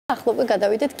ახლობე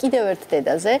გადავიდეთ კიდევ ერთ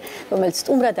დედაზე, რომელიც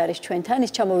სტუმრად არის ჩვენთან,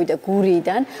 ის ჩამოვიდა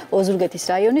გურიიდან, ოზურგეთის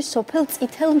რაიონის სოფელ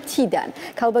წითელ მთიდან.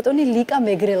 ქალბატონი ლიკა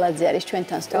მეგრელაძე არის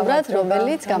ჩვენთან სტუმრად,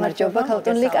 რომელიც გამარჯობა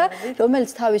ქალბატონ ლიკა, რომელიც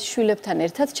თავის შვილებთან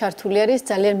ერთად ჩართული არის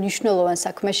ძალიან მნიშვნელოვან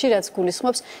საქმეში, რაც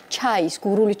გულისხმობს ჩაის,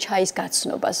 გურული ჩაის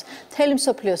გაცნობას. მთელი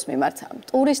მსოფლიოს მიმართ,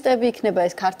 ტურისტები იქნება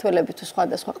ეს ქართველები თუ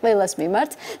სხვადასხვა ყველას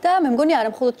მიმართ და მე მგონი არა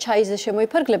მხოლოდ ჩაიზე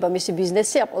შემოიფარგლება მისი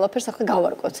ბიზნესი, ამ ყველაფერს ახლა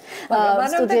გავარკვევთ.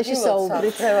 სტუდიაში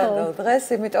საუბრით. დღეს,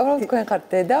 იმიტომ რომ თქვენ ხართ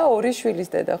დედა, ორი შვილის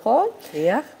დედა, ხო?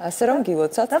 დიახ. ასე რომ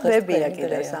გილოცავთ და ბებია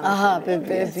კიდევ სამი. აჰა,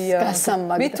 ბებია.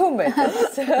 გასამაგდა. მით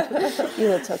უმეტეს.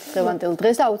 გილოცავთ დღევანდელ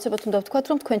დღეს და აუცილებლად უნდა ვთქვათ,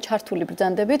 რომ თქვენ ჩართული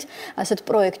ბრძანდებით ასეთ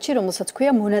პროექტში, რომელსაც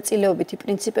ქვია მონაწილეობითი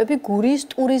პრინციპები გურიის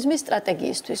ტურიზმის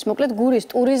სტრატეგიისთვის. მოკლედ გურიის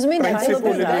ტურიზმი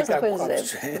ნაწილობრივ დგას თქვენზე.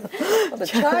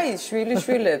 ჩაის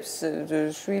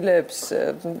შვილებს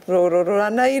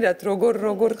რანაირად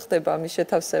როგორ ხდება ამის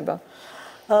შეთავსება?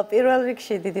 პირველ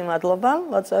რიგში დიდი მადლობა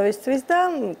მოწვევისთვის და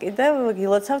კიდევ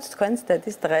გილოცავთ თქვენს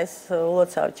დედის დღეს,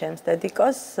 ულოცავთ ჩემს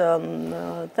დედიკოს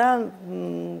და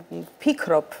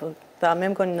ფიქრობ და მე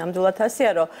მგონი ნამდვილად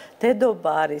ასეა, რომ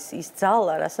დედობა არის ის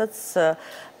ძალა, რასაც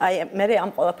აი მე ამ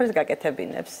ყველაფერს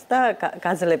გაკეთებინებს და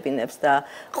გაძლებინებს და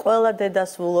ყველა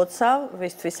დედას ულოცავ,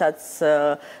 ვისთვისაც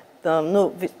ну,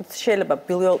 შეიძლება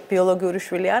ბიოლოგიური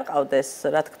შვილი არ ყავდეს,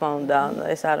 რა თქმა უნდა,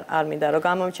 ეს არ მინდა რომ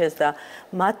გამომჩეს და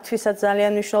მათთვისაც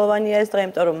ძალიან მნიშვნელოვანია ეს დღე,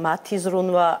 იმიტომ რომ მათი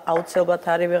ზრუნვა აუცილებლად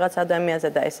არის ვიღაც ადამიანზე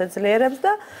და ეს ეძლიერებს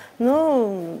და ну,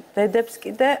 დედებს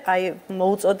კიდე აი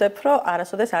მოუწოდებ, რომ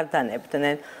არასოდეს არ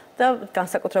დანებდნენ. და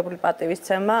განსაკუთრებული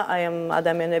პატივისცემა აი ამ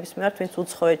ადამიანების მიმართ, ვინც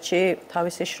უცხოეთში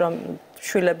თავისი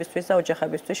შვილებისთვის და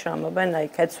ოჯახებისთვის შრომობენ, აი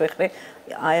ქეცვიხრი,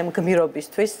 აი ამ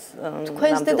გმირობისთვის.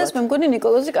 თქვენს დედას მე მგონი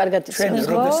ნიკოლოზი კარგად იცნობს,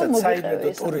 ხო? როდესაც საიმედო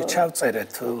ტური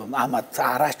ჩავწერეთ ამათ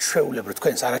არაჩვეულებრივ,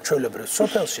 თქვენს არაჩვეულებრივ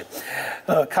სოფელში.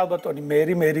 ქალბატონი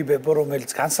მერი ბებო, რომელიც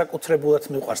განსაკუთრებულად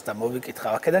მიყვარს და მოვიკითხა,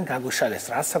 აქედან გაგუშალეს,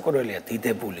 რა საკურველია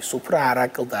დიდებული, სუფრა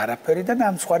არაკლდა არაფერი და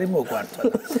ნამცხვარი მოგვართვა.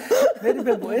 მერი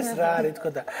ბებო ეს რა არის თქო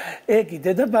და ეგი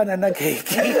დედა ბანანა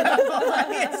კეიკი.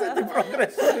 ესეთი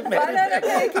პროგრესული მე. ბანანა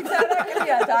კეიკიც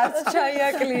არაკლია, არც ჩაი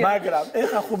აკლია. მაგრამ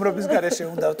ეხა ხუმრობის გარეშე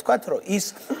უნდა ვთქვათ, რომ ის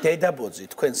დედაბოძი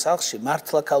თქვენ სახლში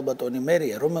მართლა ქალბატონი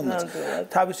მერია, რომელმაც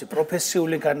თავისი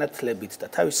პროფესიული განათლებით და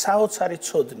თავის საოცარი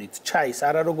ცოდნით ჩაის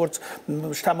არა როგორც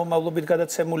შთამომავლობით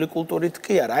გადაცემული კულტურით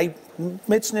კი არა, აი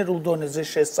მეცნიერულ დონეზე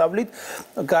შესწავლით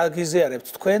გაგიზიარებთ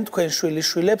თქვენ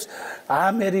შვილიშვილებს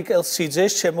ამერიკელ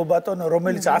სიძეს ჩემო ბატონო,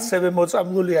 რომელიც ასევე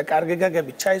მოწამლულია კარგი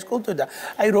გაგებით ჩაის კულტურით და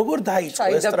აი როგორ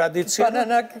დაიწყო ეს ტრადიცია?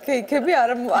 ბანანა კეიკები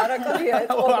არაკლია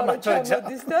ეთყობა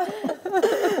ჩამოდის და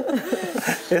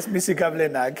ეს მისი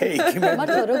გავლენაა კეიკი მე.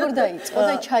 მართლა როგორ დაიწყო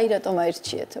და ჩაი რატომ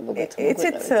აირჩიეთ?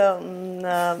 იცით,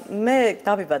 მე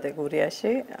დავიბადე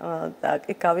გურიაში და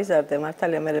იქ გავიზარდე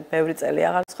მართალია მე ბევრი წელი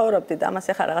აღარ ცხოვრობდი და ამას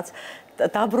ეხლა რაღაც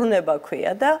დაბრუნება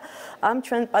ქვია და ამ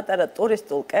ჩვენ პატარა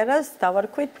ტურისტულ კერას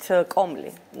დავარქვით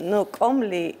კომლი. ნუ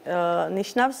კომლი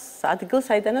ნიშნავს ადგილს,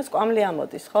 საიდანაც კვამლი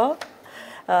ამოდის, ხო?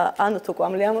 ანუ თუ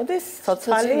კვამლი ამოდის,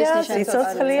 ცოცხალია,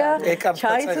 სიცოცხლეა,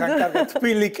 ჩაის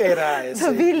თბილი კერაა ეს.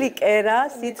 თბილი კერა,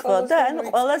 სიტყვა და ანუ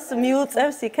ყველას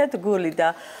მიუწევს იქეთ გული და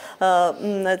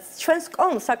ჩვენს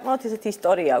კომს საკმაოდ ისეთი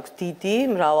ისტორია აქვს დიდი,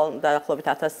 დაახლოებით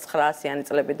 1900-იანი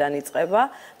წლებიდან იწყება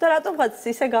და რატომღაც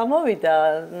ისე გამოვიდა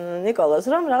ნიკოლოზ,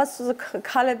 რომ რაღაც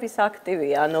ქალების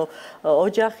აქტივია, ანუ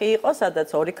ოჯახი იყო,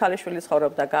 სადაც ორი ქალიშვილი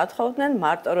ცხოვრობდა, გათხოვდნენ,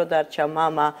 მარტო რო დარჩა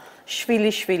მამა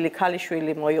შვილი,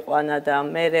 ქალიშვილი მოიყვანა და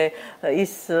მერე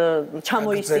ის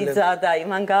ჩამოისიძა და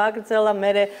იმან გააგრძელა,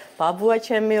 მერე ბაბუა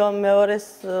ჩემი მეორეს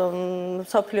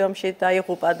სოფლიომში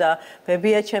დაიღუპა და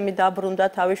ბებია ჩემი დაბრუნდა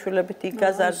თავის შვილებით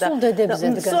იგაზარდა.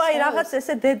 სულ აი რაღაც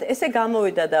ესე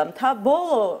გამოვიდა და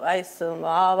ბოლო აი ეს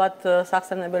ავად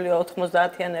სახსენებელი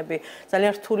 90-იანები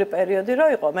ძალიან რთული პერიოდი რო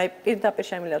იყო, მე პირდაპირ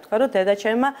შემიძლია ვთქვა, რომ დედა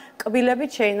ჩემმა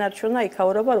კბილებით შეინარჩუნა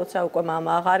იქაურობა, როცა უკვე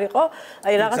მამა აღარ იყო.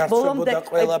 აი რაღაც ბოლომდე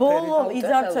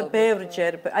იძახა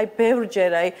ბევრჯერ,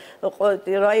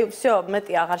 აი всё,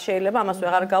 მეტი აღარ შეიძლება, ამას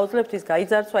ვეღარ გაუძლებთ, ის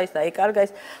გაიძარცვა, ის დაიკარგა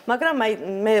ის, მაგრამ აი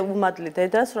მე უმადლი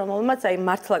დედას, რომელმაც აი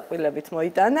მართლა კბილებით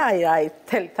მოიტანა, აი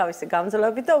თელი თავისი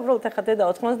გამძლეობით და უბრალოდ ახლა დედა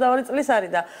 92 წლის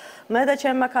არის და მე და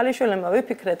ჩემმა ქალიშვილებმა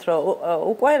ვიფიქრეთ, რომ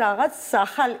უკვე რაღაც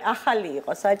ახალი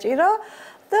იყო საჭირო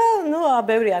და ნუ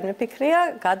ბევრი არ მიფიქრია,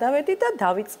 გადავედი და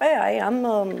დავიწყე აი ამ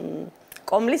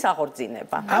კომლის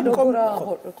აღორძინება. როგორ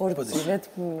აღორძინეთ?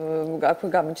 აქვე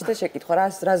გამოჩნდა შეკითხვა,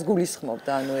 რას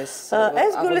გულისხმობდა, ანუ ეს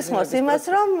გულისხმობს იმას,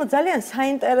 რომ ძალიან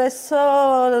საინტერესო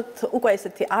უკვე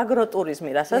ესეთი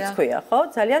აგროტურიზმი, რასაც ქვია, ხო?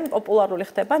 ძალიან პოპულარული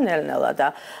ხდება ნელ-ნელა და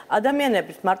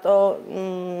ადამიანების მარტო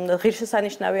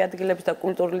ღირსშესანიშნავი ადგილების და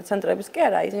კულტურული ცენტრების კი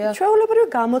არა, ის ჩვეულებრივი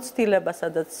გამოცდილება,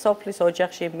 სადაც სოფლის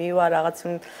ოჯახში მივა რაღაც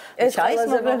ჩაის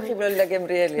ხიბლელი და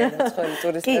გემრიელია მსხვილი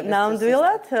ტურისტები. კი,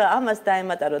 ნამდვილად, ამას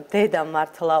დაემატა, რომ დედა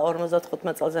მართლა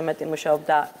 55 წელზე მეტი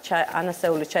მუშაობდა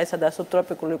ანასეულის ჩაისა და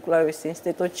სუბტროპიკული კვლევის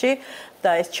ინსტიტუტში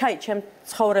და ეს ჩაი ჩემ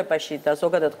ცხოვრებაში და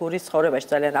ზოგადად გურის ცხოვრებაში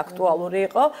ძალიან აქტუალური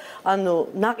იყო. ანუ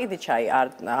ნაყიდი ჩაი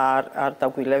არ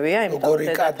დაგვილევია, იმიტომ რომ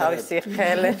დედა თავისი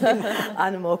ხელით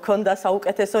ან მოქონდა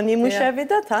საუკეთესო ნიმუშები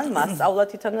და თან მასწავლა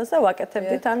თვითონაც და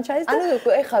ვაკეთებდით ამ ჩაის და ანუ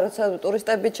ეხლა როცა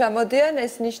ტურისტები ჩამოდიან,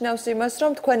 ეს ნიშნავს იმას,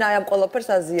 რომ თქვენ აი ამ ყველაფერს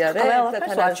აზიარებთ და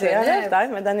თან აზიარებთ. და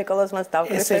მე და ნიკოლას მას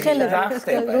დავკრიფეთ. რა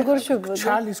ხდება? როგორ შეგოდი?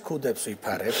 ჩალის ქუდებს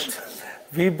ვიფარებთ.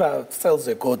 ვიბა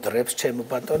წელზე გოდრებს ჩემო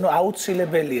ბატონო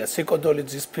აუცილებელია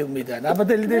სიკოდოლიძის ფილმიდან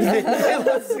აბადელიდელი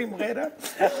სიმღერა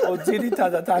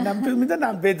ძირითადად ამ ფილმიდან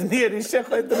ამ ბედნიერის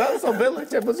შეხვედრა სობელო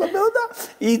შემოსობელო და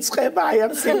იწყება აი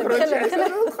ამ სიმღერაში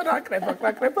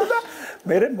ხრაკრება და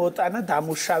მე მოტანა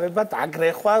დამუშავება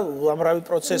დაგრეხვა უამრავი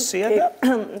პროცესია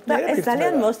და ეს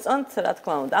ძალიან მოსწონთ რა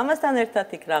თქმა უნდა ამასთან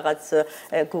ერთად იქ რაღაც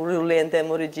გურული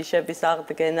ენდემური ჯიშების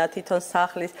აღდგენა თვითონ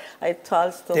სახლის აი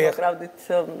თვალს თუ მოკრავდით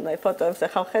აი ფოტოებს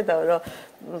ახლა ხედავ რომ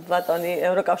ბატონი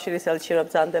ევროკავშირის ელჩი რომ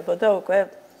ბრძანდებოდა უკვე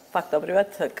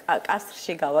ფაქტობრივად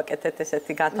კასტრში გავაკეთეთ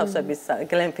ესეთი განთავსების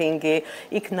გლემპინგი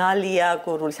იქ ნალია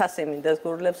გურული სასიმინდეს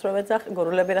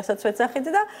გურულები რასაც ვეძახით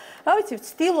და რა ვიცი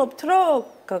ვცდილობთ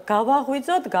რომ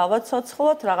გავაღვიძოთ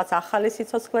გავაცოცხლოთ რაღაც ახალი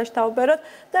სიცოცხლეში დავბეროთ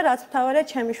და რაც მთავარია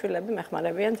ჩემი შვილები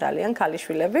მეხმარებიან ძალიან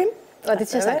ქალიშვილები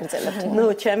ტრადიციას აგრძელებთ ნუ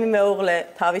ჩემი მეუღლე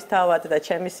თავისთავად და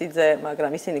ჩემი სიძე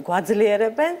მაგრამ ისინი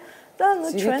გვაძლიერებენ და ნუ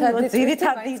ჩვენ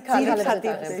ძირითადი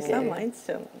ისა მაინც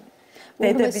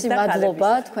დედების მადლობა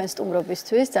თქვენ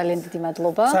სტუმრობისთვის ძალიან დიდი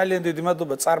მადლობა ძალიან დიდი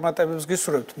მადლობა წარმატებებს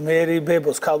გისურვებთ მერი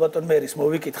ბებოს ქალბატონ მერის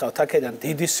მოვიკითხავთ აქედან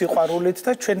დიდი სიყვარულით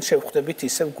და ჩვენ შევხვდებით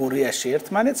ისევ გურიაში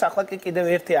ერთმანეთს ახლა კი კიდევ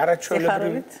ერთი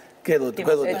არაჩვეულებრივი გელოდი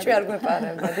ეჭვი არ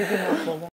გვეპარება დიდი მადლობა